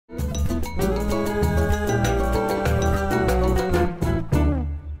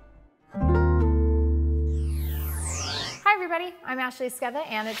I'm Ashley Skeva,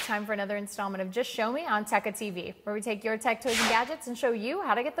 and it's time for another installment of Just Show Me on Tekka TV, where we take your tech toys and gadgets and show you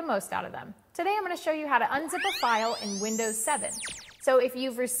how to get the most out of them. Today I'm going to show you how to unzip a file in Windows 7. So if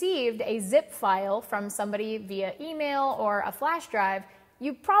you've received a zip file from somebody via email or a flash drive,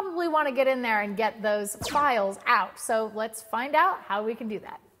 you probably want to get in there and get those files out. So let's find out how we can do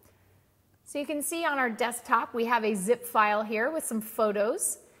that. So you can see on our desktop we have a zip file here with some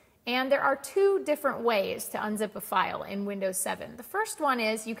photos. And there are two different ways to unzip a file in Windows 7. The first one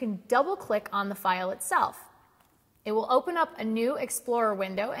is you can double click on the file itself. It will open up a new Explorer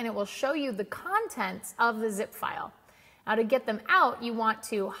window and it will show you the contents of the zip file. Now to get them out, you want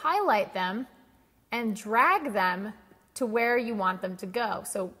to highlight them and drag them to where you want them to go.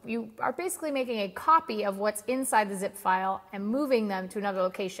 So you are basically making a copy of what's inside the zip file and moving them to another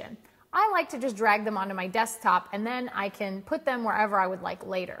location. I like to just drag them onto my desktop and then I can put them wherever I would like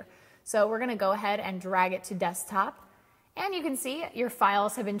later. So we're going to go ahead and drag it to desktop. And you can see your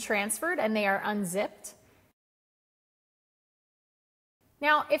files have been transferred and they are unzipped.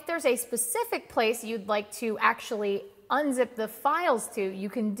 Now, if there's a specific place you'd like to actually unzip the files to, you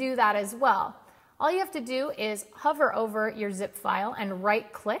can do that as well. All you have to do is hover over your zip file and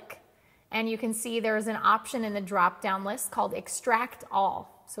right click. And you can see there's an option in the drop-down list called Extract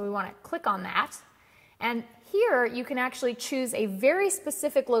All. So we want to click on that. And here you can actually choose a very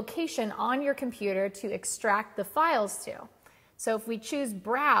specific location on your computer to extract the files to. So if we choose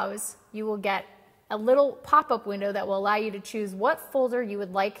Browse, you will get a little pop-up window that will allow you to choose what folder you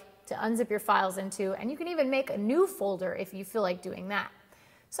would like to unzip your files into, and you can even make a new folder if you feel like doing that.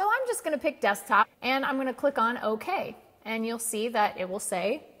 So I'm just going to pick Desktop, and I'm going to click on OK. And you'll see that it will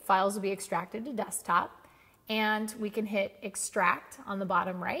say files will be extracted to desktop. And we can hit Extract on the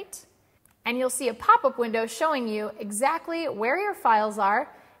bottom right. And you'll see a pop-up window showing you exactly where your files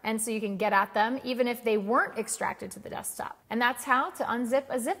are, and so you can get at them even if they weren't extracted to the desktop. And that's how to unzip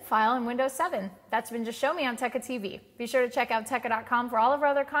a zip file in Windows 7. That's been Just Show Me on Tekka TV. Be sure to check out tekka.com for all of our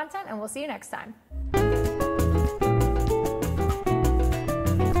other content, and we'll see you next time.